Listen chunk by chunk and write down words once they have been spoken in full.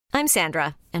I'm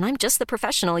Sandra, and I'm just the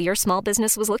professional your small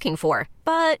business was looking for.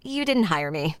 But you didn't hire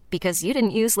me because you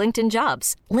didn't use LinkedIn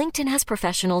Jobs. LinkedIn has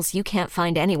professionals you can't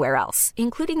find anywhere else,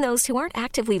 including those who aren't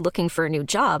actively looking for a new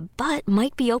job, but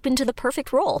might be open to the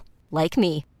perfect role, like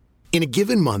me. In a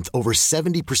given month, over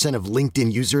 70% of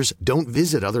LinkedIn users don't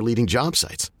visit other leading job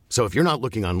sites. So if you're not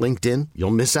looking on LinkedIn,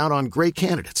 you'll miss out on great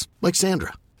candidates like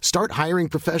Sandra. Start hiring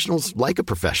professionals like a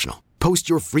professional. Post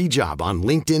your free job on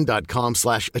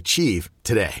linkedin.com/achieve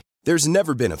today. There's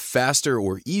never been a faster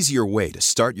or easier way to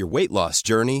start your weight loss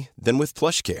journey than with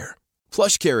PlushCare.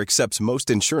 PlushCare accepts most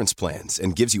insurance plans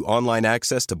and gives you online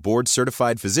access to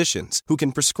board-certified physicians who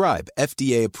can prescribe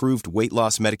FDA-approved weight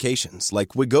loss medications like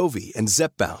Wegovy and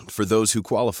Zepbound for those who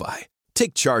qualify.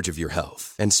 Take charge of your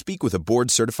health and speak with a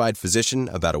board-certified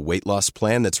physician about a weight loss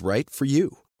plan that's right for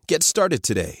you. Get started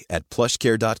today at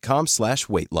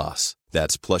plushcare.com/weight loss.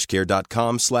 That's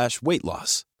plushcare.com/weight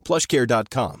loss.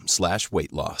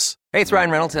 plushcare.com/weight loss. Hey, it's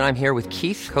Ryan Reynolds, and I'm here with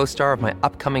Keith, co-star of my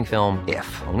upcoming film,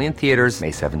 If, only in theaters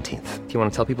May 17th. Do you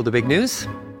want to tell people the big news?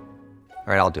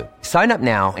 All right, I'll do it. Sign up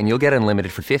now and you'll get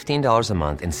unlimited for $15 a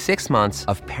month and 6 months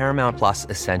of Paramount Plus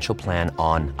Essential Plan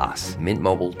on us.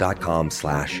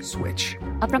 MintMobile.com/switch.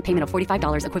 Upfront payment of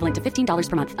 $45 equivalent to $15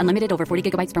 per month. Unlimited over 40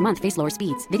 gigabytes per month. Face lower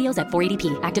speeds. Videos at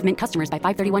 480p. Active Mint customers by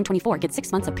 531.24 get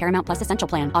 6 months of Paramount Plus Essential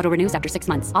Plan. Auto renews after 6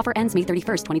 months. Offer ends May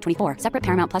 31st, 2024. Separate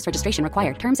Paramount Plus registration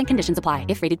required. Terms and conditions apply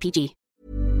if rated PG.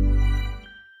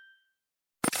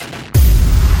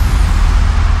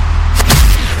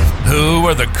 Who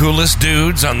are the coolest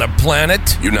dudes on the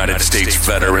planet? United States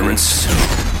veterans.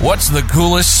 What's the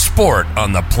coolest sport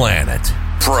on the planet?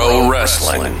 Pro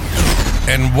wrestling.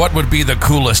 And what would be the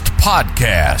coolest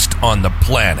podcast on the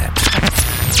planet?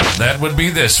 That would be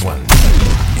this one.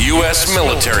 U.S.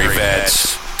 military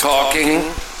vets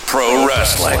talking pro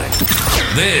wrestling.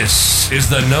 This is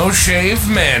the No Shave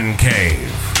Man Cave.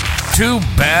 Two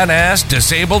badass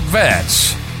disabled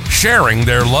vets sharing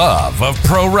their love of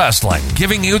pro wrestling,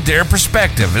 giving you their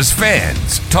perspective as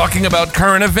fans, talking about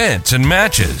current events and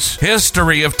matches,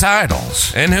 history of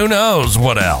titles, and who knows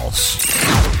what else.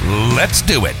 Let's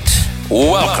do it.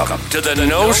 Welcome to the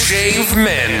No Shave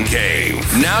Man Cave.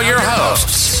 Now your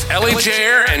hosts, Ellie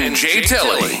Jair and Jay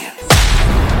Tilley.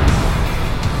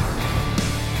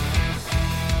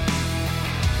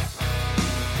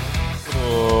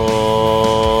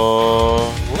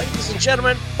 Ladies and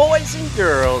gentlemen, boys and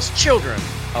girls, children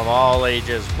of all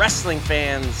ages, wrestling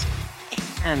fans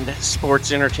and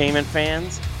sports entertainment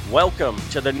fans, welcome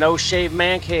to the No Shave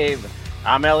Man Cave.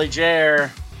 I'm Ellie Jair.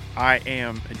 I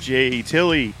am Jay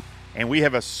Tilley, and we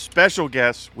have a special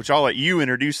guest, which I'll let you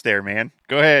introduce there, man.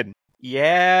 Go ahead.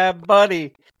 Yeah,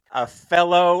 buddy. A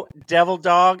fellow devil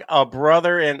dog, a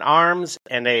brother in arms,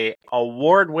 and a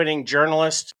award-winning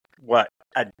journalist.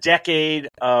 A decade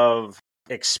of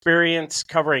experience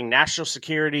covering national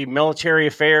security, military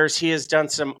affairs. He has done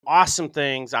some awesome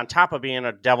things on top of being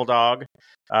a devil dog,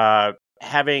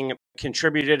 having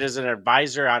contributed as an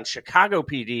advisor on Chicago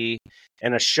PD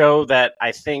and a show that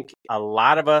I think a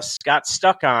lot of us got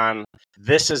stuck on.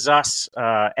 This Is Us,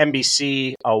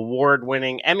 NBC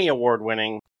award-winning, Emmy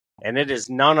award-winning, and it is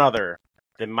none other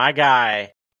than my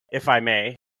guy, if I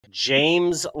may,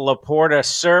 James LaPorta.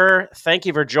 Sir, thank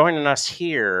you for joining us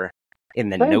here in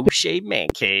the No Shave Man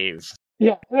Cave.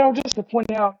 Yeah, just to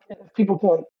point out, if people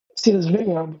can't see this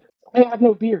video, I have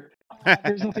no beard.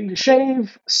 There's nothing to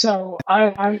shave, so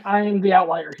I am the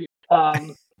outlier here.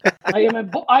 I am a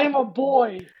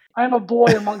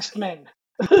boy amongst men.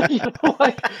 We'll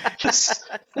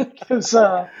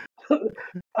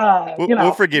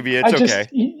forgive you. It's okay.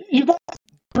 You guys,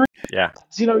 yeah.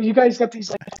 You guys got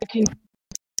these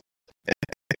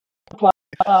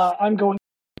I'm going to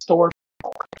the store.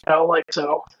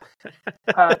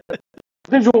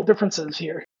 Visual differences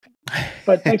here.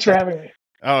 But thanks for having me.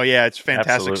 Oh yeah, it's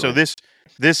fantastic. Absolutely. So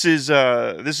this is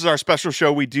our special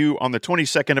show we do on the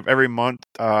 22nd of every month.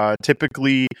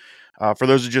 Typically, for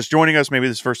those who are just joining us, maybe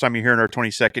this is the first time you're hearing our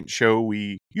 22nd show,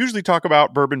 we usually talk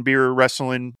about bourbon beer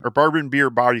wrestling or bourbon beer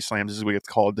body slams, is what it's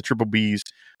called, the triple Bs.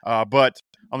 But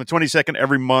on the 22nd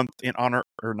every month, in honor,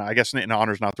 or not, I guess in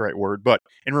honor is not the right word, but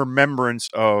in remembrance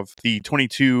of the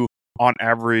 22 on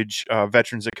average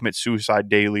veterans that commit suicide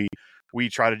daily, we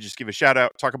try to just give a shout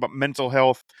out, talk about mental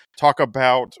health, talk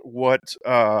about what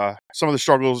some of the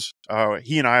struggles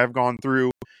he and I have gone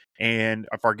through. And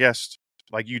if our guests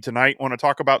like you tonight want to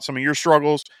talk about some of your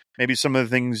struggles, maybe some of the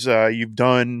things you've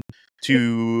done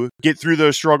to get through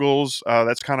those struggles,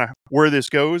 that's kind of where this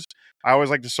goes. I always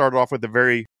like to start off with a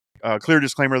very clear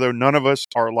disclaimer, though. None of us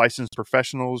are licensed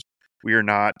professionals. We are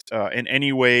not in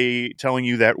any way telling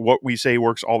you that what we say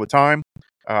works all the time.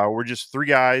 We're just three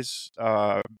guys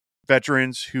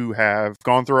veterans who have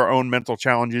gone through our own mental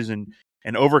challenges and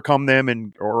overcome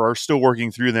them or are still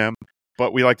working through them.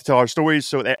 But we like to tell our stories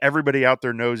so that everybody out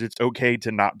there knows it's okay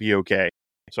to not be okay.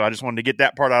 So I just wanted to get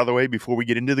that part out of the way before we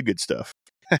get into the good stuff.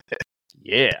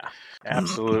 Yeah,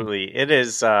 absolutely. It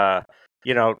is,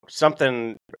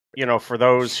 something, for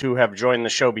those who have joined the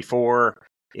show before,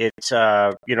 it's,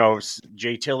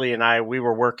 Jay Tilly and I, we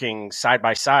were working side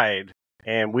by side,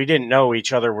 and we didn't know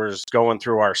each other was going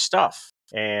through our stuff.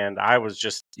 And I was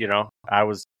just, I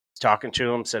was talking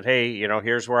to him, said, hey,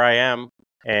 here's where I am.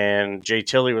 And Jay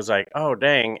Tilly was like, oh,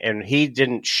 dang. And he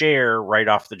didn't share right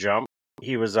off the jump.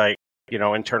 He was like,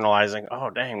 internalizing, oh,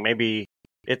 dang, maybe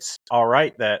it's all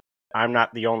right that I'm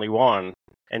not the only one.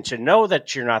 And to know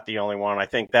that you're not the only one, I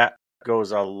think that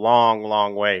goes a long,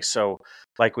 long way. So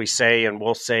like we say, and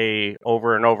we'll say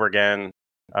over and over again,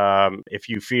 if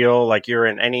you feel like you're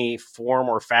in any form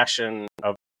or fashion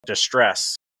of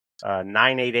distress,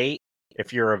 988.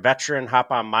 If you're a veteran,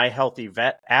 hop on My Healthy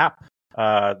Vet app.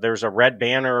 There's a red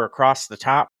banner across the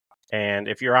top. And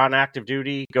if you're on active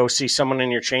duty, go see someone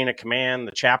in your chain of command,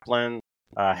 the chaplain,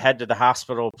 head to the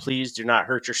hospital. Please do not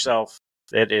hurt yourself.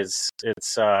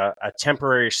 It's a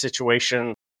temporary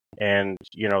situation. And,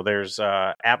 there's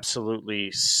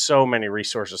absolutely so many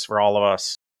resources for all of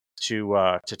us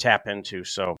to tap into.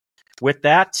 So with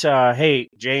that, hey,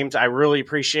 James, I really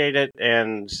appreciate it.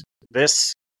 And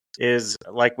this is,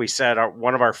 like we said,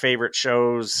 one of our favorite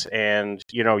shows. And,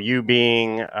 you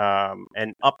being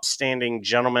an upstanding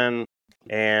gentleman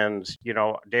and,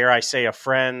 dare I say, a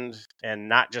friend, and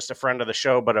not just a friend of the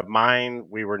show, but of mine.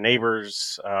 We were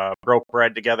neighbors, broke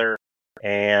bread together.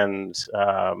 And,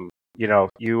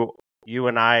 you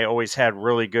and I always had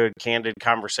really good, candid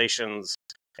conversations.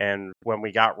 And when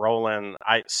we got rolling,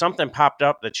 something popped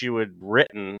up that you had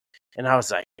written. And I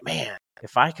was like, man,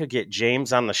 if I could get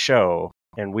James on the show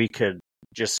and we could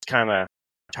just kind of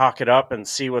talk it up and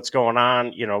see what's going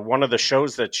on. One of the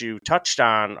shows that you touched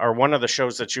on, or one of the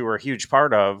shows that you were a huge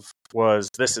part of, was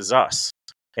This Is Us.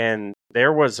 And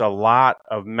there was a lot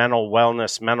of mental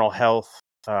wellness, mental health,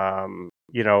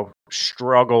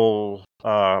 struggle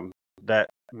that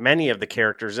many of the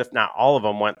characters, if not all of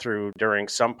them, went through during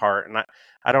some part. And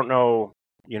I don't know,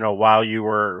 while you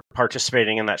were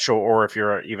participating in that show, or if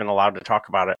you're even allowed to talk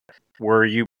about it, were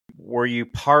you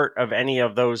part of any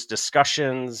of those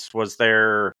discussions? Was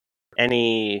there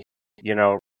any,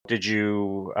 did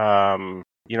you,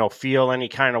 feel any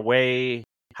kind of way?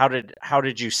 How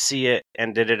did you see it?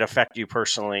 And did it affect you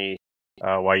personally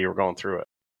while you were going through it?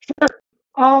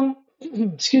 Sure.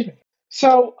 Excuse me.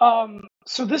 So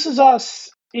This Is Us,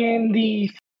 in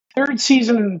the third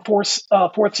season and fourth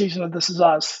season of This Is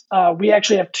Us, we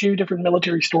actually have two different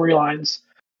military storylines.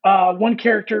 One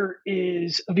character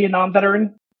is a Vietnam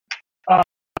veteran.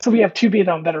 So we have two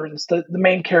Vietnam veterans. The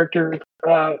main character,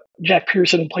 Jack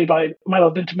Pearson, played by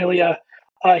Milo Ventimiglia,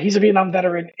 he's a Vietnam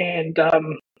veteran, and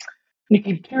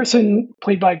Nikki Pearson,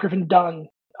 played by Griffin Dunn,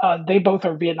 they both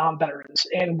are Vietnam veterans,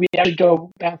 and we actually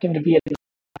go back into Vietnam.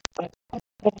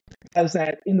 As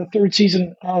that in the third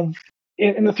season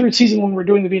when we're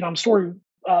doing the Vietnam story,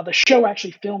 the show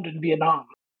actually filmed in Vietnam.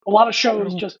 A lot of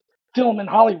shows just film in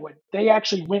Hollywood. They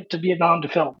actually went to Vietnam to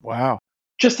film. Wow.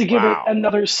 Just to give it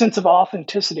another sense of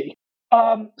authenticity.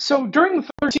 So during the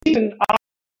third season, I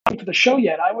wasn't for the show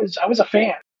yet. I was a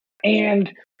fan, and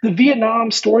the Vietnam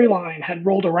storyline had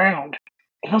rolled around,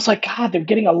 and I was like, God, they're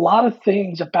getting a lot of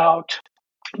things about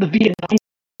the Vietnam.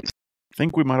 I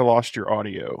think we might have lost your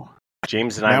audio.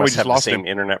 James and I must have the same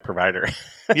internet provider.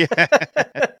 Yeah.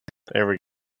 There we go.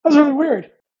 That was really weird.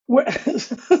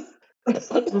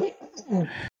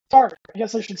 Sorry, I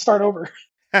guess I should start over.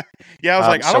 Yeah, I was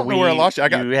like, I don't know where I lost you.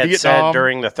 You had said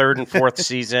during the third and fourth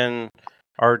season,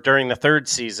 or during the third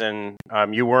season,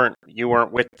 you weren't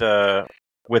with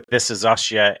This Is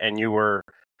Us yet, and you were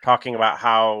talking about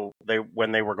how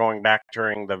when they were going back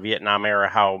during the Vietnam era,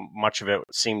 how much of it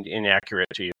seemed inaccurate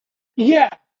to you. Yeah.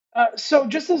 So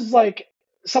just as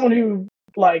someone who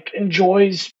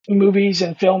enjoys movies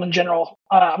and film in general,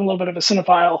 I'm a little bit of a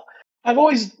cinephile. I've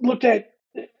always looked at,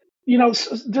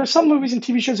 there's some movies and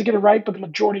TV shows that get it right, but the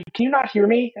majority. Can you not hear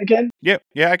me again? Yep.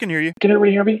 Yeah, I can hear you. Can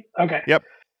everybody hear me? Okay. Yep.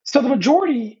 So the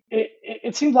majority,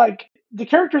 it seemed like the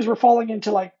characters were falling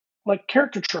into like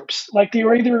character tropes. Like it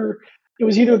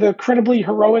was either the incredibly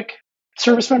heroic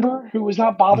service member who was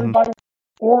not bothered by war,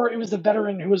 or it was the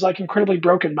veteran who was incredibly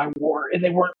broken by war and they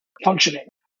weren't functioning.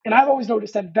 And I've always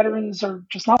noticed that veterans are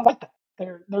just not like that.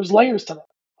 There's layers to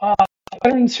them.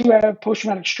 Veterans who have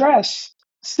post-traumatic stress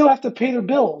still have to pay their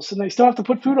bills and they still have to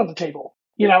put food on the table,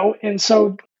 and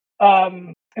so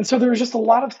there's just a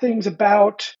lot of things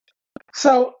about.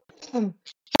 So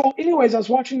anyways, I was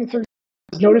watching the third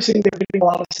was noticing they were getting a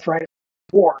lot of stuff right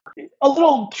war, a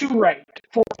little too right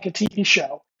for like a TV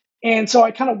show. And so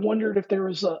I kind of wondered if there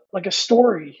was a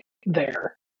story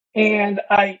there. And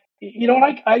I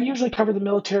usually cover the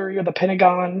military or the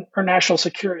Pentagon or national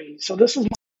security. So this was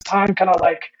my time kind of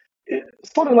like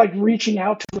sort of like reaching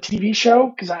out to a TV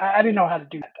show because I didn't know how to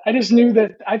do that. I just knew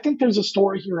that I think there's a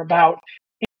story here about,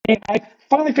 and I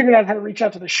finally figured out how to reach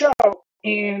out to the show.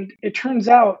 And it turns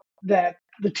out that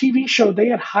the TV show, they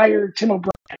had hired Tim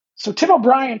O'Brien. So Tim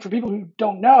O'Brien, for people who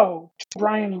don't know, Tim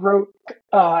O'Brien wrote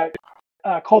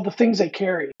called The Things They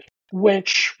Carry,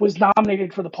 which was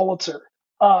nominated for the Pulitzer.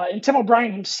 And Tim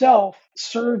O'Brien himself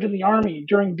served in the Army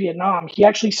during Vietnam. He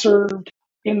actually served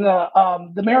in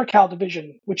the Marical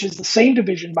Division, which is the same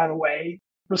division, by the way,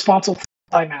 responsible for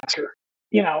the My Massacre.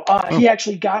 He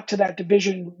actually got to that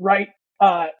division right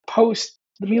post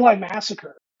the My Lai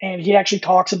Massacre. And he actually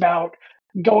talks about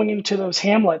going into those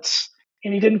hamlets,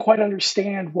 and he didn't quite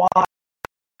understand why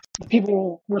the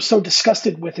people were so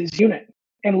disgusted with his unit.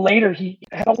 And later, he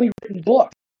had only written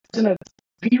books. He wasn't a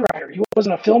beat writer. He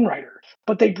wasn't a film writer.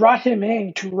 But they brought him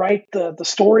in to write the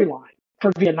storyline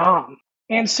for Vietnam.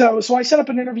 And so I set up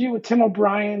an interview with Tim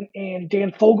O'Brien and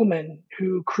Dan Fogelman,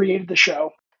 who created the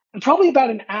show. And probably about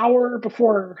an hour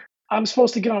before I'm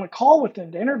supposed to get on a call with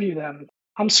them to interview them,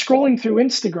 I'm scrolling through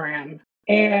Instagram,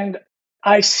 and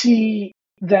I see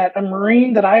that a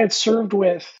Marine that I had served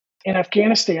with in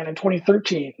Afghanistan in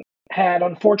 2013 had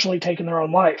unfortunately taken their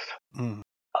own life.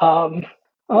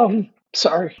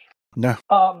 Sorry. No.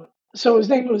 So his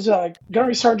name was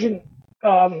Gunnery Sergeant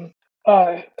Canalis.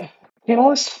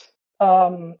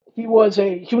 He was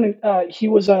an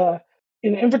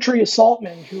infantry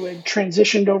assaultman who had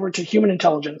transitioned over to human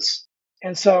intelligence,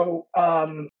 and so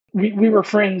we were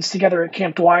friends together at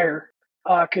Camp Dwyer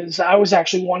because I was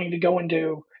actually wanting to go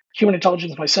into human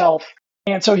intelligence myself,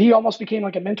 and so he almost became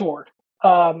like a mentor.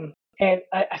 And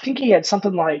I think he had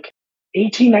something like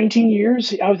 18, 19 years.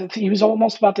 He was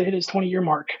almost about to hit his 20-year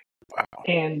mark. Wow.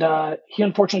 And he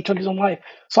unfortunately took his own life.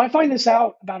 So I find this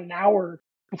out about an hour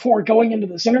before going into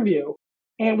this interview.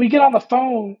 And we get on the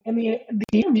phone, and the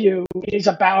interview is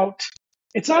about,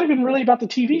 it's not even really about the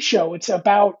TV show. It's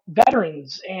about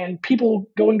veterans and people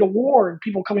going to war and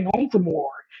people coming home from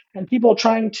war and people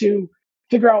trying to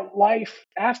figure out life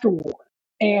after war.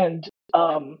 And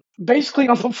basically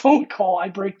on the phone call, I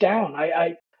break down.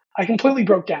 I completely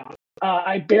broke down.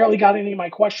 I barely got any of my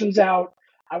questions out.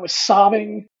 I was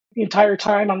sobbing the entire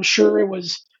time. I'm sure it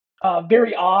was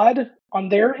very odd on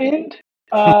their end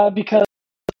because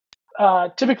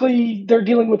typically they're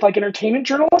dealing with like entertainment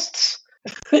journalists,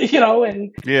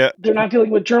 and they're not dealing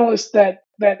with journalists that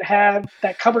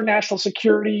cover national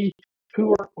security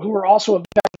who are also about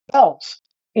themselves.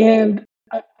 And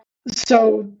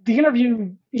so the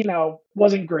interview,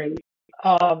 wasn't great.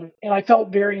 And I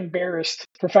felt very embarrassed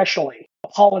professionally,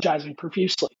 apologizing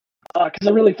profusely because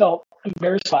I really felt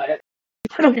embarrassed by it.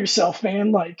 In front of yourself,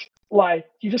 man, like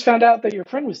you just found out that your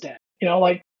friend was dead.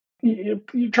 You're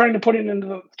trying to put it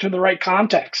into the right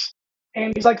context.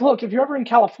 And he's like, look, if you're ever in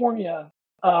California,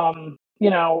 stop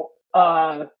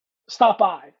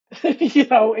by,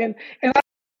 and I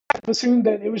assumed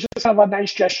that it was just kind of a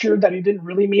nice gesture, that he didn't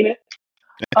really mean it.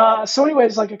 So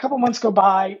anyways, like a couple months go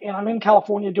by, and I'm in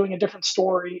California doing a different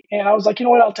story, and I was like, you know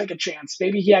what, I'll take a chance.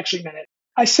 Maybe he actually meant it.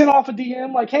 I sent off a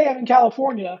DM like, hey, I'm in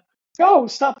California. Go,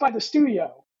 stop by the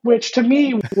studio, which to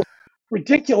me was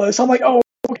ridiculous. I'm like, oh,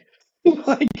 okay.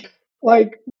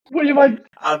 like, what am I?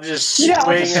 I'll just swing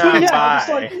on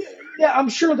by. I'm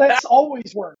sure that's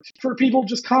always worked for people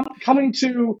just coming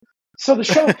to. So the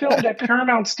show filmed at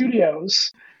Paramount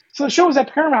Studios. So the show was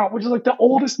at Paramount, which is like the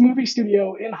oldest movie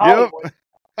studio in Hollywood.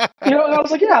 Yep. And I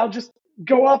was like, I'll just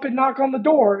go up and knock on the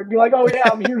door and be like, oh yeah,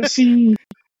 I'm here to see,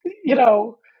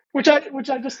 which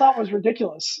I just thought was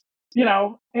ridiculous,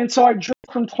 And so I drove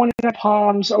from 29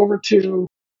 Palms over to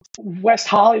West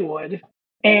Hollywood,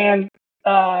 and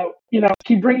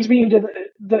he brings me into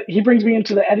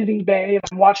the editing bay, and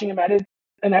I'm watching him edit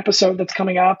an episode that's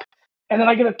coming up, and then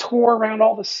I get a tour around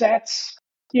all the sets,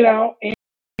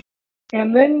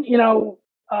 and then, he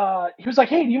was like,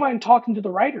 hey, do you mind talking to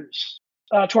the writers,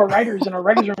 to our writers in our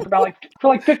writers room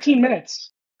for 15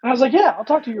 minutes? And I was like, yeah, I'll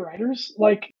talk to your writers.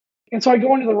 And so I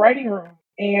go into the writing room,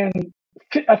 and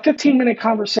a 15-minute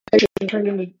conversation turned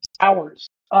into hours.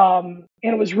 And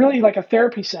it was really like a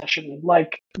therapy session.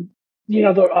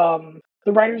 The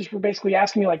writers were basically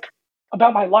asking me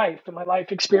about my life and my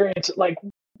life experience,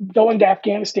 going to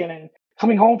Afghanistan and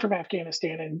coming home from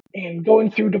Afghanistan and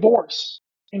going through divorce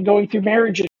and going through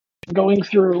marriage and going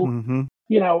through,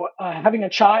 having a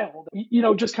child,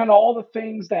 just kind of all the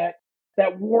things that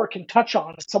war can touch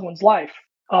on in someone's life.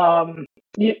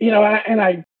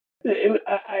 I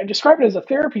describe it as a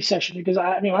therapy session because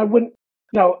I wouldn't,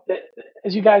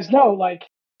 as you guys know, like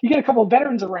you get a couple of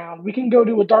veterans around, we can go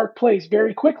to a dark place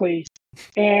very quickly,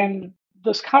 and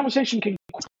this conversation can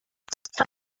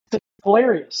be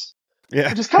hilarious. Yeah.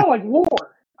 Which is kind of like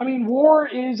war. I mean, war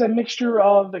is a mixture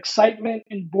of excitement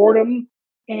and boredom,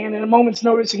 and in a moment's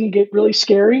notice, it can get really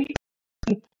scary,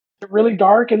 really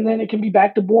dark, and then it can be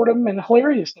back to boredom and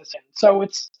hilariousness. So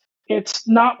it's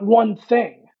not one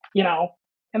thing,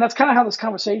 and that's kind of how this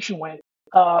conversation went.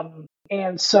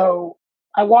 And so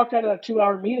I walked out of that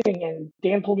 2-hour meeting, and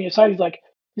Dan pulled me aside. He's like,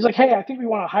 "Hey, I think we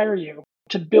want to hire you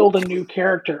to build a new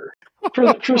character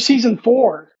for season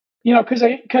 4."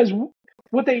 Because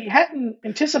what they hadn't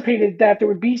anticipated that there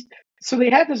would be. So they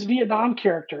had this Vietnam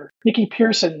character, Nikki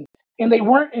Pearson, and they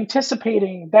weren't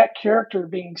anticipating that character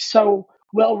being so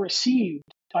well received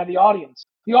by the audience.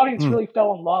 The audience really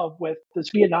fell in love with this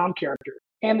Vietnam character.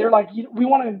 And they're like, we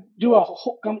want to do a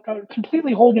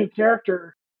completely whole new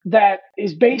character that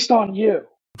is based on you,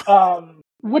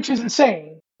 which is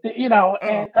insane,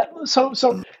 And so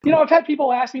I've had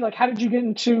people ask me, like, how did you get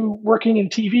into working in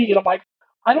TV? And I'm like,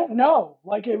 I don't know.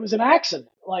 Like, it was an accident.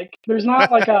 Like, there's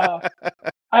not like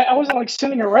I wasn't like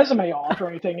sending a resume off or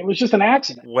anything. It was just an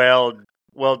accident. Well,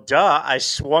 duh. I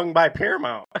swung by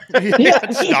Paramount.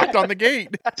 Just knocked on the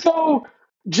gate. So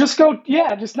just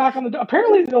knock on the door.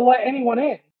 Apparently they'll let anyone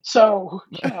in. So,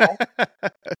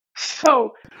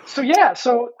 So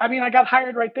I mean, I got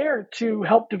hired right there to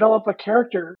help develop a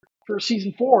character for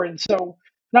season 4. And so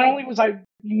not only was I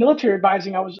military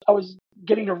advising, I was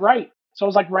getting to write. So I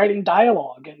was like writing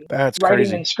dialogue and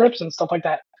writing and scripts and stuff like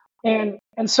that. And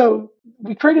so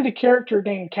we created a character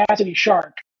named Cassidy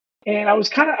Sharp. And I was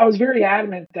very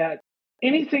adamant that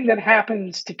anything that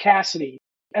happens to Cassidy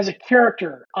as a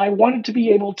character, I wanted to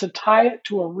be able to tie it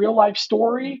to a real life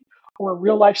story or a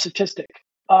real life statistic.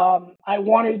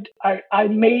 I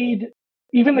made,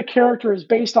 even the character is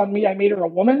based on me, I made her a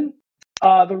woman.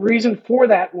 The reason for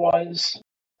that was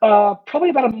probably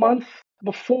about a month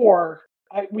before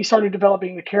we started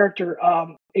developing the character,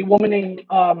 a woman named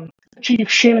Chief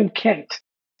Shannon Kent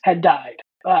had died.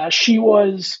 She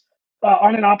was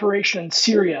on an operation in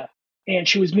Syria, and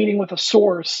she was meeting with a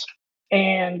source,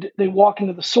 and they walk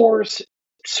into the source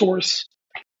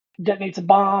detonates a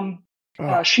bomb.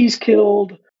 She's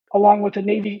killed, along with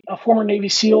a former Navy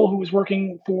SEAL who was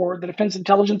working for the Defense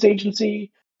Intelligence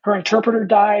Agency. Her interpreter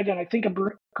died, and I think a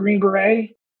Green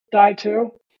Beret died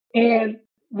too. And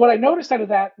what I noticed out of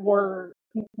that were,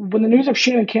 when the news of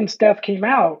Shannon Kent's death came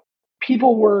out,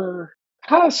 people were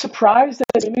kind of surprised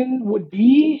that women would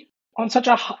be on such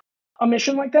a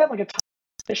mission like that, like a top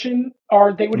mission,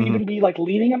 or they would even be like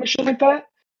leading a mission like that.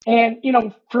 And,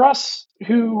 for us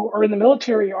who are in the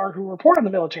military or who report on the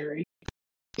military,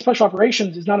 special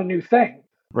operations is not a new thing.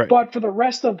 Right. But for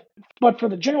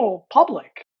the general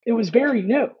public, it was very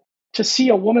new to see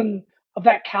a woman of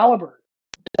that caliber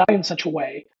die in such a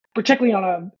way, particularly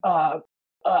on a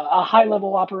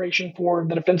high-level operation for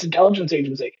the Defense Intelligence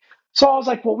Agency. So I was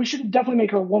like, well, we should definitely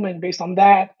make her a woman based on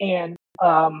that. And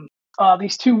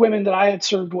these 2 women that I had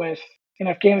served with in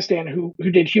Afghanistan who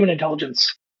did human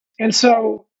intelligence. And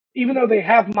so even though they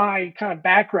have my kind of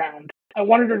background, I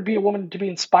wanted her to be a woman to be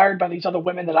inspired by these other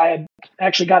women that I had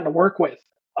actually gotten to work with.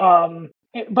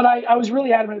 But I was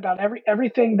really adamant about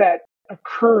everything that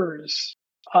occurs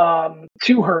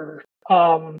to her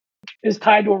is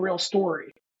tied to a real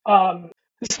story.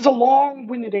 This is a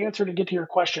long-winded answer to get to your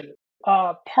question.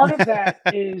 Part of that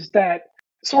is that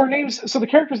so the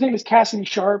character's name is Cassidy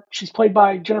Sharp. She's played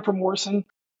by Jennifer Morrison.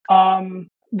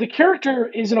 The character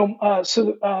is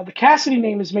the Cassidy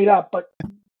name is made up, but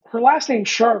her last name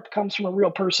Sharp comes from a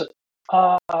real person.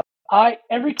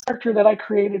 Every character that I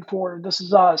created for This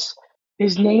Is Us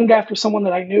is named after someone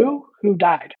that I knew who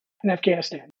died in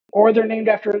Afghanistan, or they're named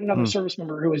after another service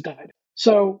member who has died.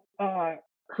 So her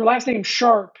last name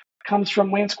Sharp comes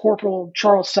from Lance Corporal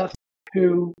Charles Seth,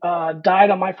 who died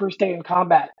on my first day in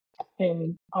combat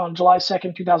on July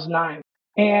 2nd, 2009.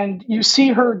 And you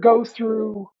see her go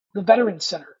through the Veterans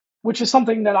Center, which is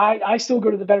something that I still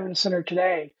go to the Veterans Center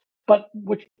today, but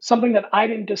something that I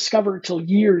didn't discover till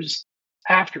years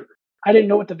after. I didn't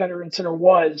know what the Veterans Center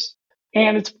was.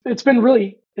 And it's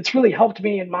really helped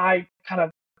me in my kind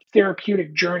of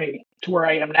therapeutic journey to where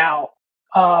I am now.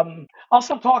 I'll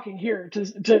stop talking here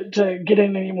to get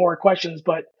in any more questions,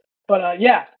 but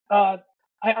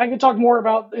I could talk more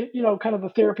about kind of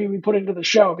the therapy we put into the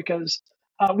show, because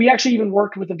we actually even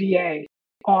worked with the VA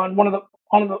on one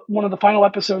of the final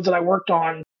episodes that I worked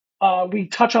on. We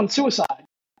touch on suicide,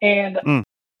 and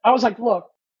I was like, look,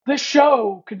 this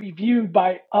show could be viewed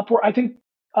by upward. I think,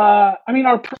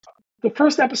 the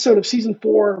first episode of season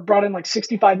 4 brought in like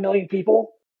 65 million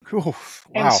people. Cool. Wow.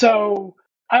 And so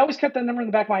I always kept that number in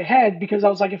the back of my head because I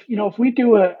was like, if we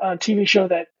do a TV show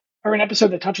or an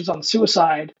episode that touches on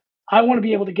suicide, I want to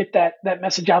be able to get that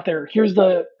message out there. Here's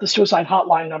the suicide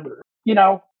hotline number,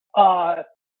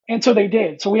 and so they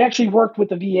did. So we actually worked with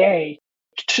the VA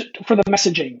for the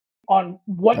messaging on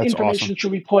what That's information awesome.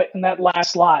 should we put in that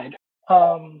last slide.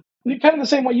 Kind of the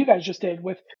same way you guys just did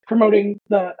with promoting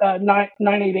the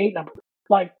 988 number.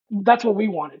 Like, that's what we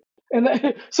wanted.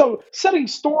 And so setting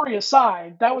story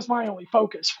aside, that was my only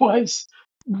focus, was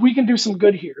we can do some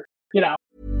good here,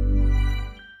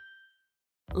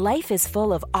 Life is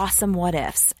full of awesome what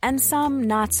ifs, and some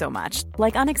not so much,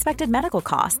 like unexpected medical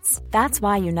costs. That's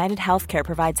why United Healthcare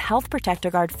provides Health Protector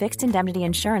Guard fixed indemnity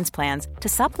insurance plans to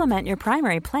supplement your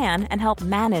primary plan and help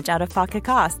manage out-of-pocket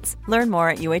costs. Learn more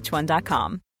at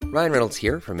uh1.com. Ryan Reynolds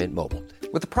here from Mint Mobile.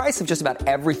 With the price of just about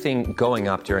everything going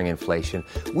up during inflation,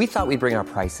 we thought we'd bring our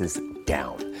prices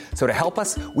down. So to help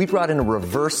us, we brought in a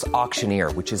reverse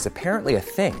auctioneer, which is apparently a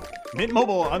thing. Mint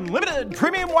Mobile Unlimited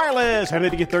Premium Wireless. How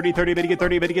to get 30, 30, bit to get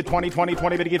 30, bit to get 20, 20,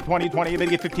 20, bit to get 20, 20, bit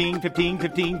to get 15, 15,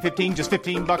 15, 15, just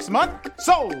 $15 a month?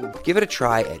 Sold! Give it a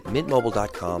try at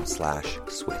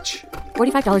mintmobile.com/switch.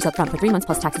 $45 up front for 3 months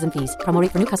plus taxes and fees. Promo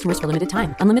rate for new customers for limited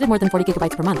time. Unlimited more than 40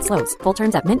 gigabytes per month. Slows full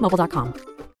terms at mintmobile.com.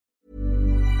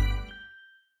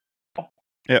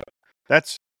 Yeah,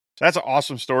 that's an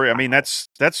awesome story. I mean, that's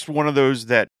one of those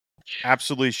that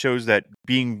absolutely shows that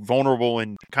being vulnerable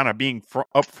and kind of being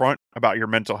upfront about your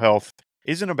mental health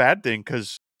isn't a bad thing,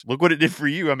 because look what it did for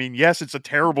you. I mean, yes, it's a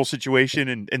terrible situation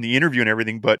and the interview and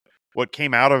everything, but what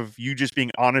came out of you just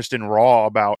being honest and raw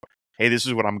about, hey, this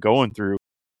is what I'm going through.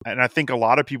 And I think a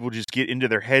lot of people just get into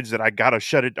their heads that I got to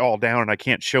shut it all down and I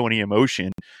can't show any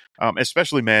emotion,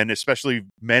 especially men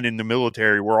in the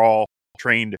military. We're all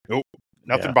trained, nope,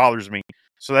 nothing bothers me.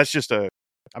 So that's just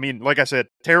like I said,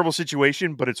 terrible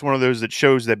situation, but it's one of those that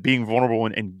shows that being vulnerable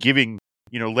and giving,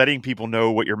 letting people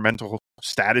know what your mental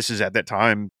status is at that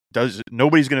time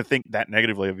nobody's going to think that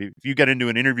negatively of you. If you get into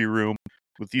an interview room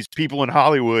with these people in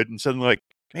Hollywood and suddenly like,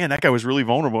 man, that guy was really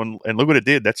vulnerable and look what it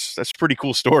did. That's a pretty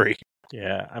cool story.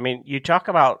 Yeah. I mean, you talk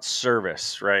about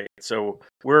service, right? So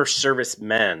we're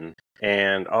servicemen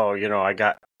and, I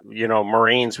got,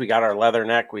 Marines, we got our leather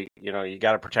neck. You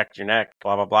got to protect your neck,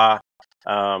 blah, blah, blah.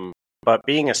 But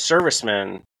being a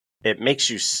serviceman, it makes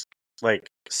you like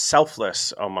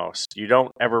selfless almost. You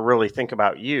don't ever really think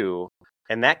about you.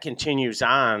 And that continues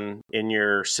on in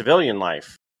your civilian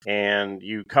life. And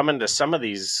you come into some of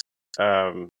these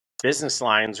business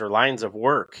lines or lines of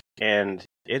work, and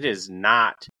it is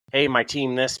not, hey, my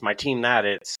team this, my team that.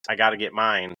 It's, I got to get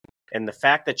mine. And the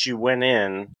fact that you went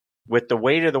in with the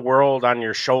weight of the world on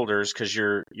your shoulders, because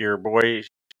your boy,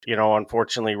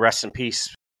 unfortunately, rest in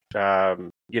peace,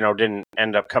 didn't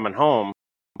end up coming home.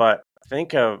 But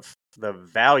think of the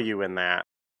value in that,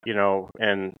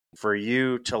 and for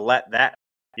you to let that,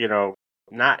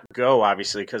 not go,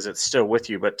 obviously, because it's still with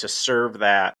you, but to serve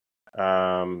that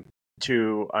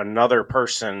to another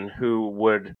person who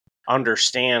would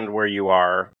understand where you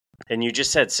are. And you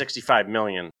just said 65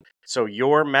 million. So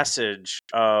your message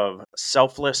of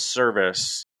selfless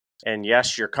service, and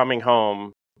yes, you're coming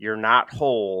home, you're not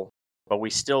whole, but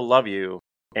we still love you.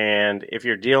 And if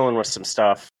you're dealing with some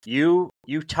stuff, you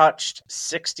touched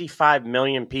 65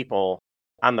 million people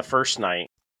on the first night.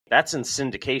 That's in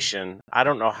syndication. I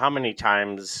don't know how many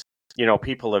times,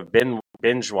 people have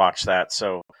binge watched that.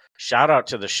 So shout out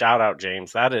to the shout out,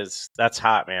 James. That's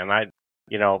hot, man.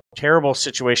 Terrible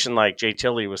situation like Jay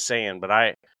Tilley was saying,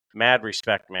 but mad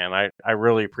respect, man. I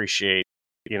really appreciate,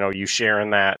 you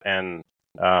sharing that and,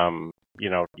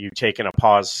 you taking a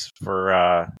pause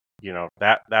for,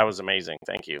 that was amazing.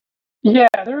 Thank you. Yeah,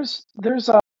 there's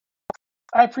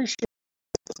I appreciate it.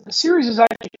 The series is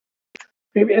actually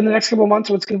maybe in the next couple of months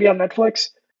what's going to be on Netflix,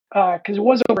 because it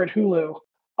was over at Hulu.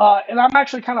 And I'm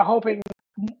actually kind of hoping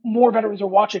more veterans will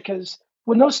watch it, because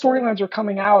when those storylines were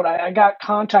coming out, I got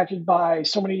contacted by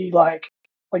so many like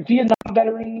Vietnam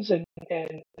veterans and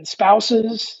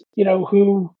spouses,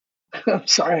 who I'm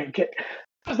sorry, that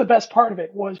was the best part of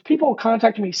it, was people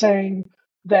contacting me saying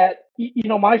that,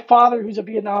 my father who's a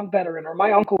Vietnam veteran or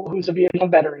my uncle who's a Vietnam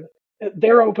veteran,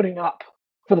 they're opening up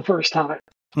for the first time.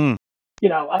 I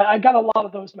got a lot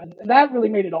of those men, and that really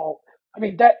made it all. I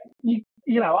mean, that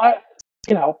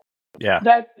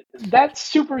that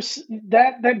super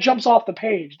that jumps off the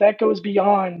page. That goes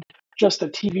beyond just a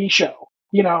TV show.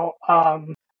 There's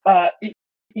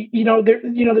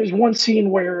one scene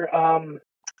where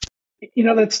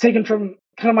that's taken from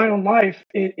kind of my own life.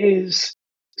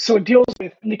 So it deals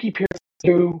with Nikki Pierce,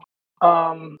 who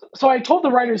so I told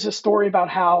the writers this story about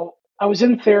how I was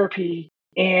in therapy,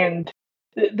 and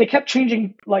they kept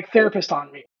changing like therapist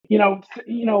on me.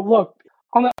 Look,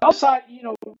 on the other side,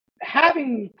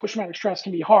 having post-traumatic stress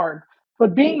can be hard,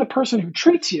 but being the person who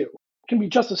treats you can be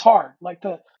just as hard. Like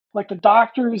the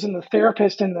doctors and the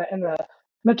therapists and the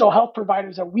mental health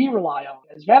providers that we rely on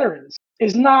as veterans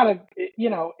is not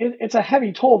it's a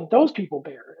heavy toll that those people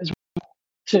bear as well,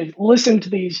 to listen to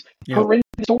these horrendous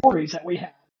stories that we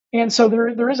have. And so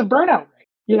there is a burnout rate,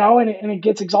 and it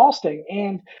gets exhausting.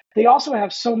 And they also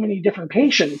have so many different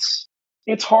patients.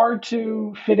 It's hard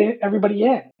to fit everybody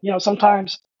in.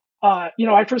 Sometimes, I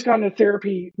first got into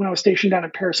therapy when I was stationed down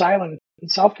at Parris Island in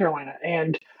South Carolina.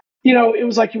 And, it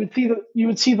was like you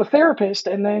would see the therapist,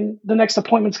 and then the next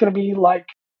appointment's going to be like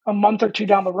a month or two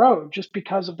down the road just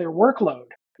because of their workload,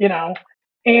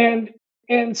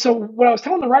 And so what I was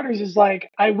telling the writers is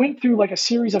like, I went through like a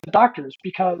series of doctors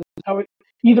because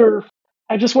either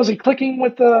I just wasn't clicking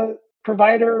with the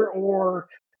provider or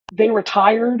they were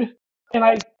tired. And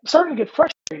I started to get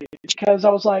frustrated because I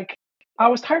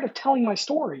was tired of telling my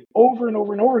story over and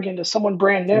over and over again to someone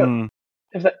brand new.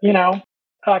 If that,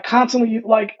 constantly,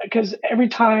 like, because every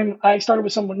time I started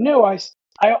with someone new, I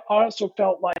also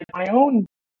felt like my own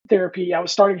therapy, I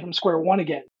was starting from square one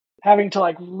again, having to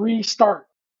like restart,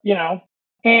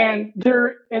 and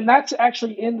that's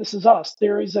actually in This Is Us.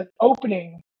 There is an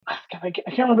opening. I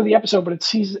can't remember the episode, but it's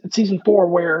season 4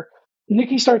 where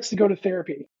Nikki starts to go to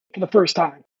therapy for the first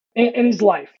time in his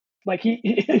life. Like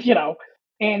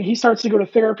and he starts to go to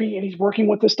therapy, and he's working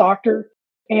with this doctor.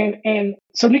 And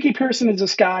so Nicky Pearson is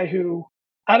this guy who,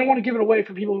 I don't want to give it away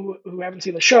for people who haven't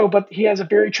seen the show, but he has a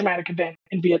very traumatic event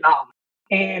in Vietnam.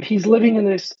 And he's living in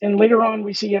this, and later on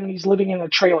we see him, and he's living in a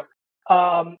trailer.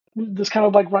 This kind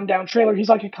of like rundown trailer. He's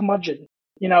like a curmudgeon.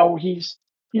 He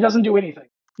doesn't do anything.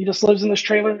 He just lives in this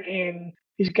trailer, and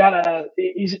he's got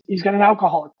an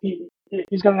alcohol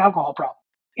problem.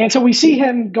 And so we see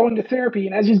him going to therapy,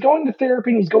 and as he's going to therapy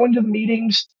and he's going to the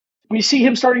meetings, we see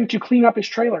him starting to clean up his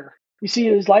trailer. We see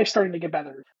his life starting to get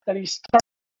better, that he's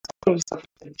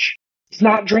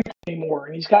not drinking anymore,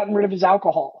 and he's gotten rid of his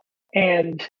alcohol.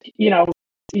 And,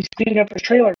 he's cleaning up his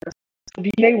trailer. The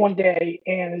VA one day,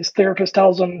 and his therapist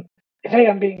tells him, hey,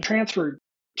 I'm being transferred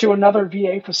to another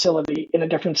VA facility in a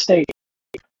different state.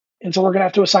 And so we're going to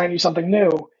have to assign you something new.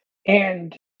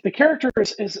 And the character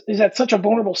is at such a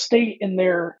vulnerable state in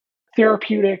their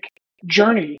therapeutic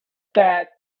journey that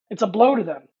it's a blow to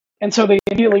them. And so they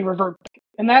immediately revert.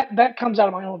 And that comes out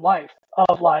of my own life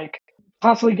of like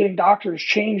constantly getting doctors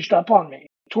changed up on me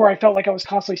to where I felt like I was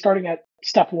constantly starting at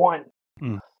step one.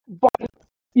 But,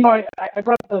 I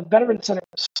brought up the Veteran Center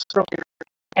earlier,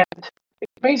 and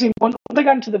it's amazing. Once I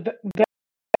got into the vet,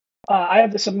 I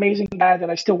have this amazing guy that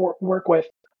I still work with.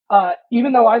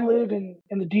 Even though I live in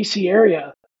the DC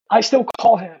area, I still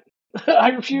call him.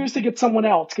 I refuse to get someone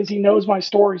else because he knows my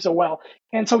story so well.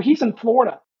 And so he's in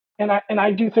Florida, and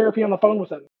I do therapy on the phone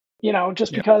with him,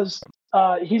 because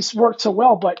he's worked so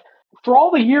well. But for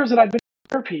all the years that I've been in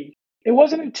therapy, it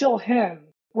wasn't until him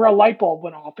where a light bulb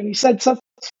went off, and he said such a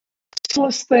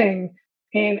simplest thing,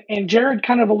 and Jared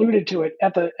kind of alluded to it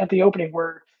at the opening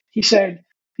where he said,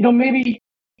 maybe,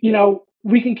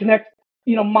 we can connect.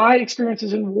 My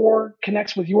experiences in war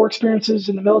connects with your experiences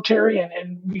in the military,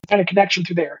 and we kind of connection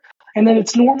through there. And then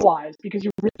it's normalized because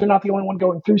you're not the only one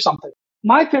going through something.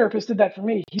 My therapist did that for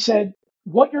me. He said,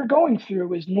 what you're going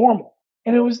through is normal.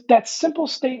 And it was that simple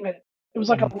statement. It was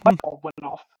like a light bulb went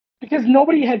off because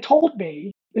nobody had told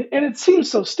me. And it seems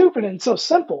so stupid and so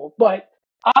simple, but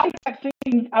I kept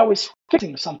thinking I was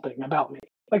fixing something about me.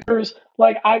 I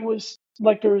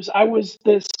was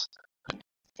this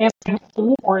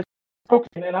war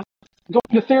broken, and I'm going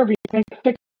to therapy and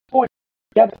fix the point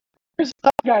together. There's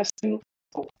some guys saying,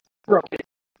 oh, broken.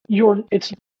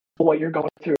 It's what you're going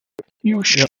through.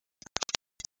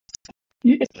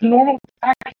 It's normal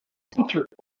to go through.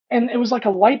 And it was like a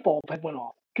light bulb that went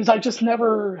off because I just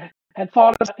never had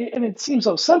thought of it. And it seems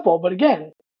so simple, but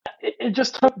again, it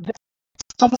just took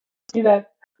something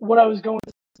that what I was going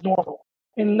through was normal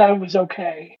and that it was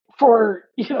okay for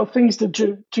things to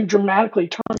dramatically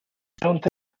turn around things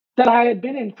that I had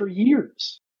been in for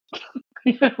years.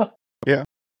 Yeah,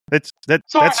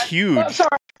 that's huge. Sorry,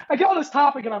 I get on this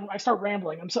topic and I start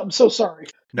rambling. I'm so sorry.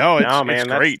 No, man,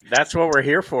 it's great. That's what we're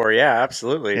here for. Yeah,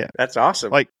 absolutely. Yeah. That's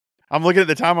awesome. Like, I'm looking at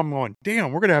the time. I'm going,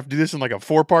 damn, we're gonna have to do this in like a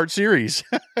 4-part series.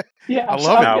 Yeah, I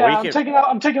love it.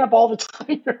 I'm taking up all the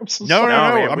time here. No.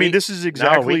 Man, I mean, this is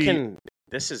exactly.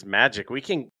 This is magic. We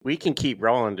can keep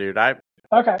rolling, dude.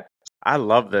 Okay. I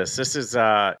love this. This is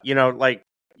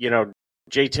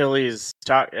Jay Tilley's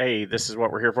talk. Hey, this is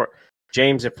what we're here for.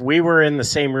 James, if we were in the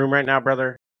same room right now,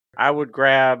 brother, I would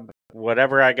grab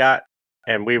whatever I got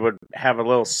and we would have a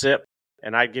little sip,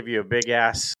 and I'd give you a big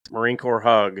ass Marine Corps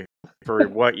hug for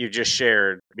what you just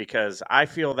shared, because I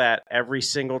feel that every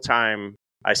single time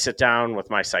I sit down with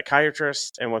my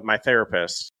psychiatrist and with my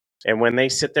therapist, and when they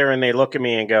sit there and they look at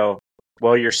me and go,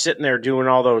 well, you're sitting there doing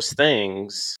all those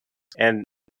things, and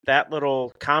that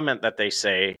little comment that they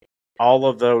say, all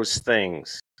of those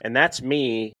things, and that's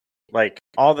me, like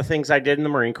all the things I did in the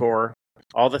Marine Corps,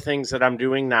 all the things that I'm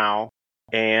doing now,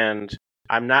 and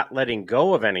I'm not letting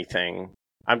go of anything.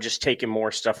 I'm just taking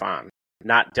more stuff on,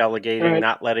 not delegating,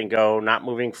 not letting go, not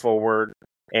moving forward.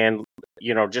 And,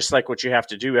 just like what you have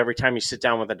to do every time you sit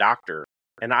down with a doctor.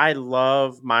 And I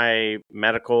love my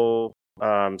medical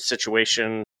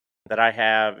situation that I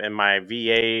have and my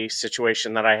VA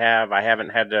situation that I have. I haven't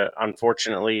had to,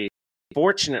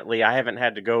 fortunately, I haven't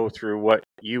had to go through what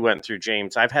you went through,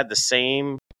 James. I've had the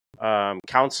same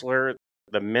counselor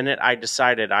the minute I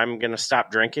decided I'm going to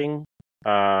stop drinking.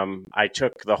 I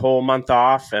took the whole month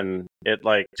off, and it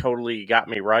totally got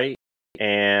me right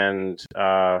and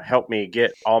helped me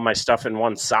get all my stuff in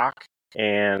one sock.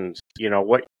 And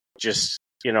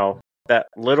that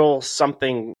little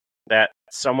something that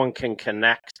someone can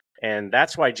connect. And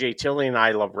that's why Jay Tilley and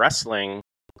I love wrestling.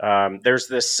 There's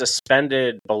this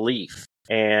suspended belief,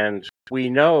 and we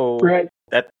know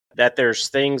that there's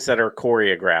things that are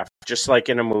choreographed, just like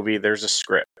in a movie, there's a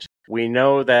script. We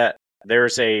know that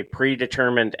there's a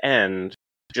predetermined end,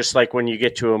 just like when you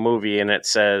get to a movie and it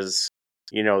says,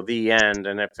 the end.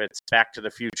 And if it's Back to the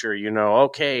Future,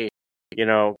 okay,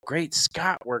 great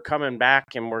Scott, we're coming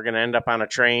back and we're going to end up on a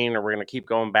train, or we're going to keep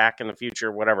going back in the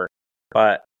future, whatever.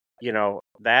 But,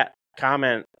 that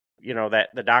comment, that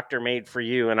the doctor made for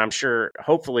you, and I'm sure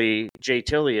hopefully Jay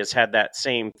Tilley has had that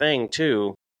same thing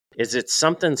too, is it's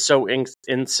something so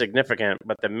insignificant.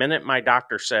 But the minute my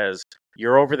doctor says,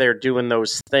 you're over there doing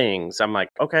those things, I'm like,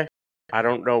 okay, I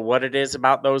don't know what it is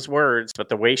about those words, but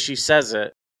the way she says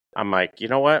it, I'm like, you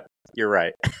know what? You're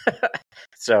right.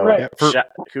 So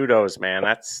kudos, man.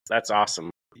 That's awesome.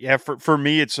 Yeah. For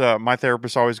me, it's my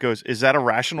therapist always goes, is that a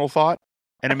rational thought?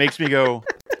 And it makes me go,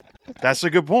 that's a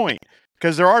good point.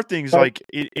 Because there are things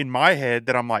in my head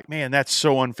that I'm like, man, that's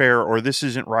so unfair, or this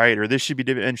isn't right, or this should be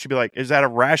different. And she'd be like, is that a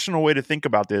rational way to think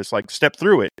about this? Like, step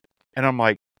through it. And I'm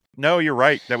like, no, you're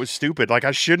right. That was stupid. Like,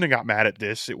 I shouldn't have got mad at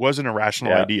this. It wasn't a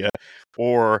rational idea.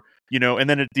 Or, and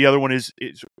then the other one is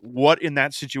what in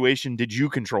that situation did you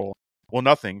control? Well,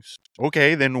 nothing.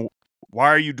 Okay, then why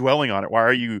are you dwelling on it? Why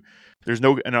are you,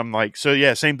 and I'm like, so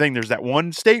yeah, same thing. There's that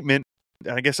one statement.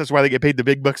 And I guess that's why they get paid the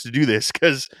big bucks to do this,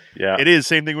 because it is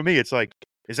same thing with me. It's like,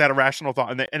 is that a rational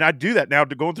thought? And I do that now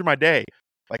to going through my day.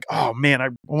 Like, oh man, I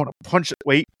want to punch it.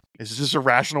 Wait, is this a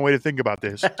rational way to think about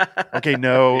this? Okay,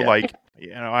 no,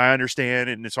 I understand,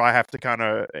 and so I have to kind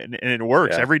of, and it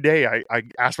works every day. I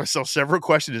ask myself several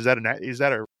questions. Is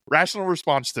that a rational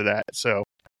response to that? So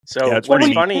it's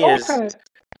what's funny is, I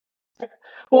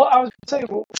was saying,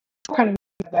 kind of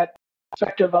that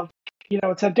perspective of,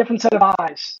 it's a different set of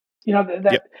eyes.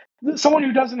 That someone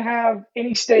who doesn't have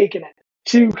any stake in it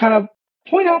to kind of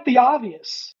point out the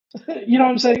obvious. You know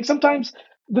what I'm saying? Sometimes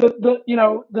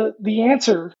the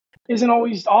answer isn't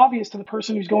always obvious to the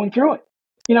person who's going through it.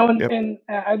 And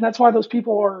that's why those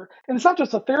people are. And it's not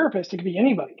just a therapist; it could be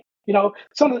anybody.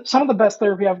 Some of the best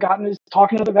therapy I've gotten is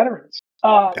talking to the veterans.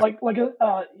 One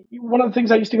of the things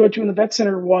I used to go to in the vet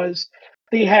center was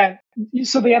they had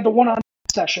the one-on-one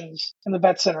sessions in the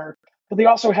vet center, but they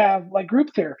also have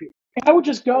group therapy. And I would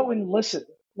just go and listen.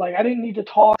 I didn't need to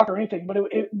talk or anything, but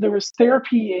there was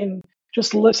therapy in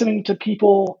just listening to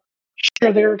people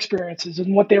share their experiences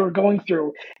and what they were going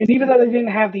through. And even though they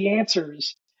didn't have the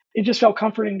answers, it just felt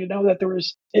comforting to know that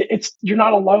you're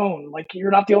not alone.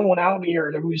 You're not the only one out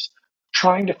here who's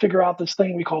trying to figure out this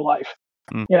thing we call life.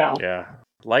 Yeah.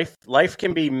 Life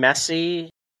can be messy.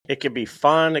 It can be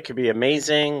fun. It can be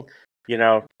amazing.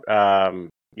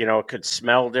 It could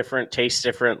smell different, taste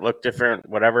different, look different,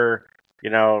 whatever.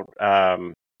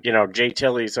 Jay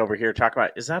Tilley's over here talking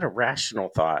about, is that a rational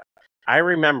thought? I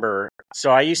remember, so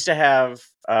I used to have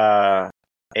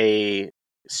a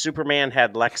Superman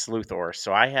had Lex Luthor,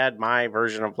 so I had my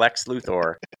version of Lex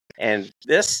Luthor, and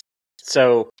this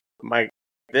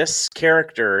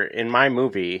character in my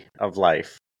movie of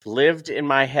life lived in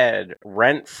my head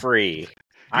rent free.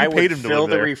 I would fill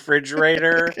the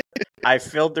refrigerator. I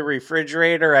filled the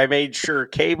refrigerator. I made sure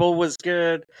cable was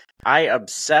good. I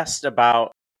obsessed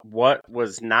about what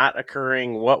was not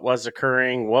occurring, what was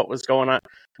occurring, what was going on,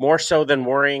 more so than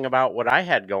worrying about what I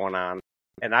had going on.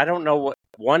 And I don't know what,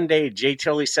 one day Jay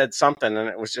Tilley said something and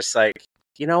it was just like,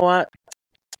 you know what?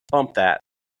 Bump that.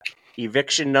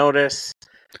 Eviction notice.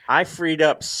 I freed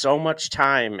up so much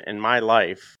time in my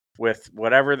life with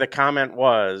whatever the comment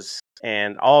was.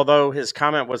 And although his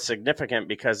comment was significant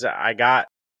because I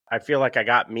feel like I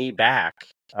got me back.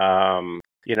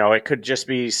 It could just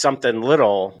be something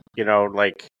little, we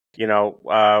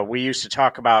used to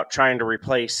talk about trying to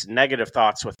replace negative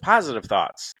thoughts with positive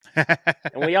thoughts.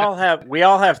 And we all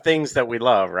have things that we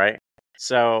love, right?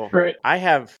 So Right. I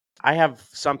have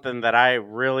something that I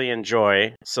really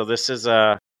enjoy. So this is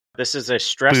a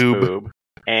stress boob.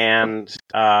 And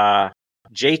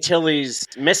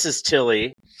Mrs.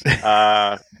 Tilly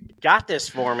got this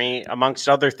for me amongst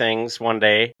other things one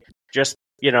day, just,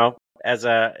 as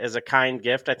a kind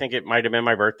gift. I think it might have been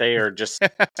my birthday or just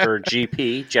for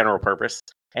GP, general purpose.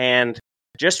 And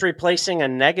just replacing a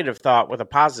negative thought with a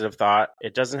positive thought.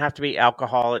 It doesn't have to be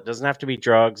alcohol. It doesn't have to be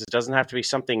drugs. It doesn't have to be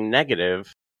something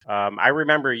negative. I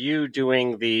remember you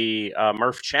doing the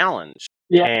Murph Challenge.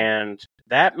 Yeah. And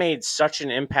that made such an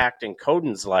impact in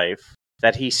Coden's life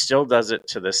that he still does it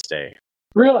to this day.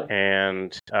 Really?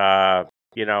 And,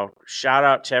 shout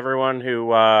out to everyone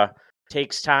who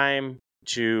takes time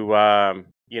to,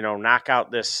 knock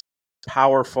out this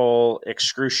powerful,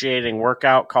 excruciating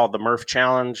workout called the Murph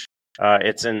Challenge.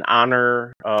 It's in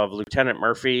honor of Lieutenant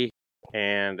Murphy,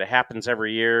 and it happens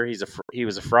every year. He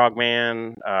was a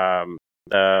frogman.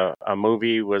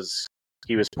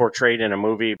 He was portrayed in a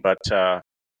movie, but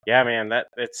yeah, man, that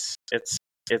it's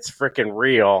freaking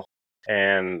real.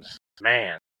 And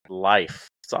man, life.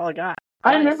 That's all I got.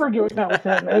 I remember doing that with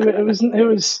him. It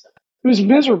was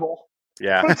miserable.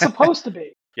 Yeah. But it's supposed to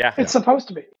be. Yeah. It's supposed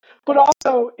to be. But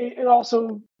also, it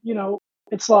also,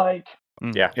 it's like,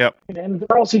 yeah. Yep. And the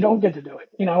girls who don't get to do it,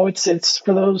 it's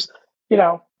for those,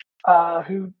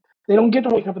 who they don't get to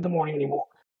wake up in the morning anymore,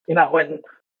 and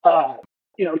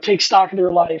take stock of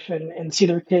their life and see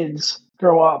their kids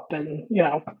grow up, and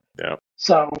Yeah.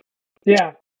 So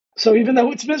yeah. So even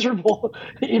though it's miserable,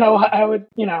 I would,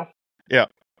 Yeah.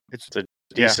 It's a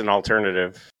decent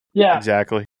alternative. Yeah.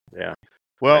 Exactly. Yeah.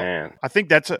 Well, Man. I think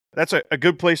that's a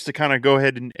good place to kind of go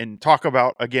ahead and talk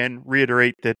about, again,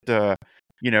 reiterate that,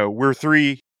 we're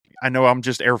three. I know I'm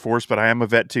just Air Force, but I am a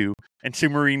vet too. And two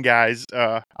Marine guys.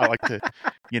 I like to,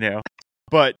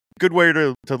 but good way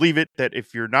to leave it that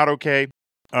if you're not okay,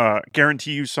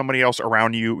 guarantee you somebody else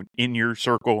around you in your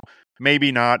circle,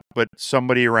 maybe not, but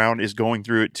somebody around is going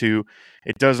through it too.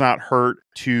 It does not hurt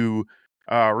to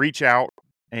reach out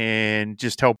and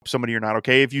just help somebody you're not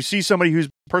okay. If you see somebody whose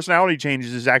personality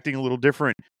changes, is acting a little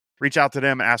different, reach out to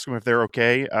them, ask them if they're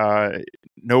okay.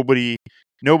 Nobody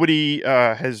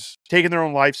has taken their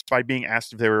own lives by being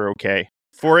asked if they were okay.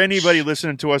 For anybody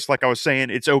listening to us, like I was saying,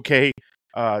 it's okay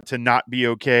to not be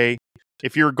okay.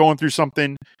 If you're going through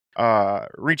something,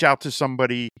 reach out to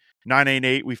somebody.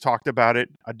 988, we've talked about it.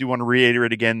 I do want to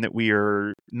reiterate again that we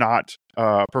are not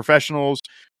professionals.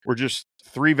 We're just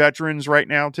three veterans right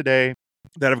now today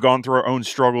that have gone through our own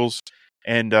struggles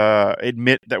and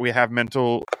admit that we have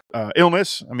mental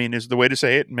illness. I mean, is the way to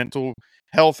say it. Mental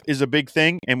health is a big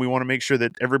thing, and we want to make sure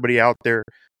that everybody out there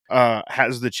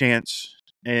has the chance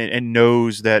and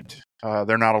knows that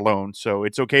they're not alone. So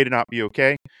it's okay to not be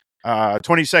okay.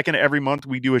 22nd every month,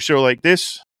 we do a show like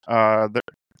this. The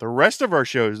rest of our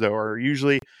shows, though, are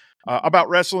usually about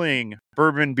wrestling,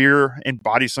 bourbon, beer, and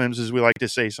body slams, as we like to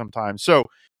say sometimes. So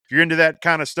if you're into that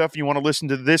kind of stuff, you want to listen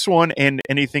to this one and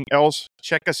anything else,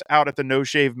 check us out at the No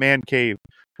Shave Man Cave,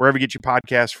 wherever you get your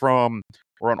podcasts from.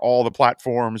 We're on all the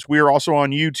platforms. We are also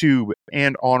on YouTube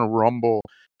and on Rumble.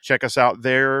 Check us out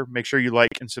there. Make sure you like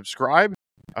and subscribe.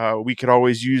 We could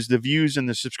always use the views and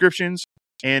the subscriptions.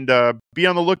 And be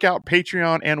on the lookout.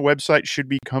 Patreon and website should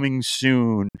be coming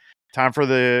soon. Time for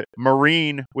the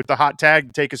Marine with the hot tag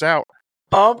to take us out.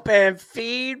 Bump and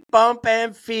feed, bump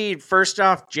and feed. First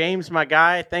off, James, my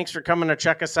guy, thanks for coming to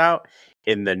check us out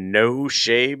in the No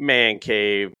Shave Man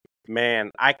Cave.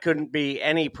 Man, I couldn't be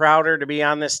any prouder to be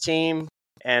on this team.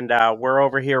 And we're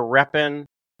over here repping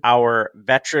our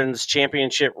Veterans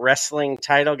Championship Wrestling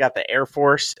title. Got the Air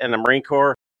Force and the Marine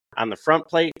Corps on the front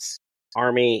plates,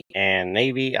 Army and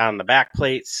Navy on the back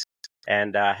plates.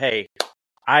 And hey,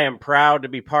 I am proud to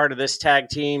be part of this tag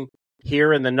team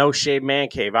here in the No Shave Man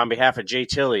Cave on behalf of Jay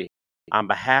Tilley, on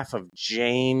behalf of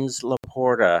James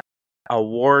LaPorta,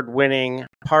 award-winning,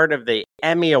 part of the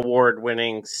Emmy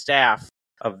award-winning staff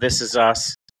of This Is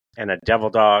Us, and a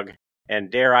Devil Dog, and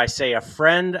dare I say, a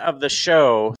friend of the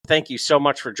show. Thank you so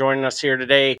much for joining us here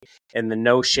today in the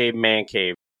No Shave Man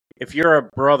Cave. If you're a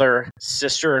brother,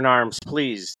 sister in arms,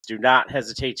 please do not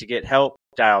hesitate to get help.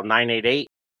 Dial 988.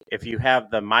 If you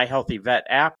have the My Healthy Vet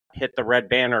app, hit the red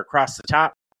banner across the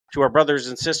top. To our brothers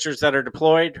and sisters that are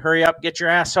deployed, hurry up, get your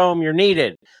ass home. You're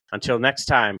needed. Until next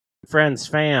time, friends,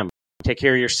 fam, take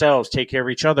care of yourselves, take care of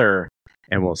each other,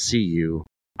 and we'll see you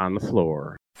on the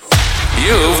floor.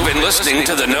 You've been listening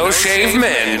to the No Shave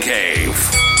Man Cave.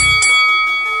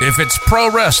 If it's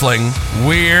pro wrestling,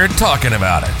 we're talking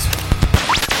about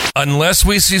it. Unless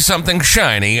we see something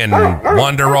shiny and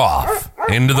wander off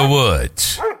into the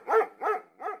woods.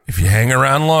 If you hang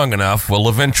around long enough, we'll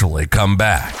eventually come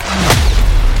back.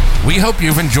 We hope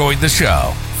you've enjoyed the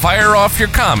show. Fire off your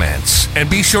comments and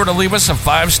be sure to leave us a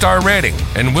 5-star rating,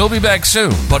 and we'll be back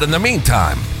soon. But in the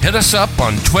meantime, hit us up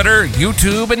on Twitter,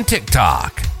 YouTube, and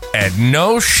TikTok at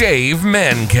No Shave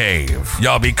Men Cave.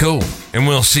 Y'all be cool, and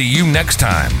we'll see you next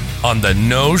time on the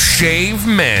No Shave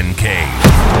Men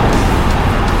Cave.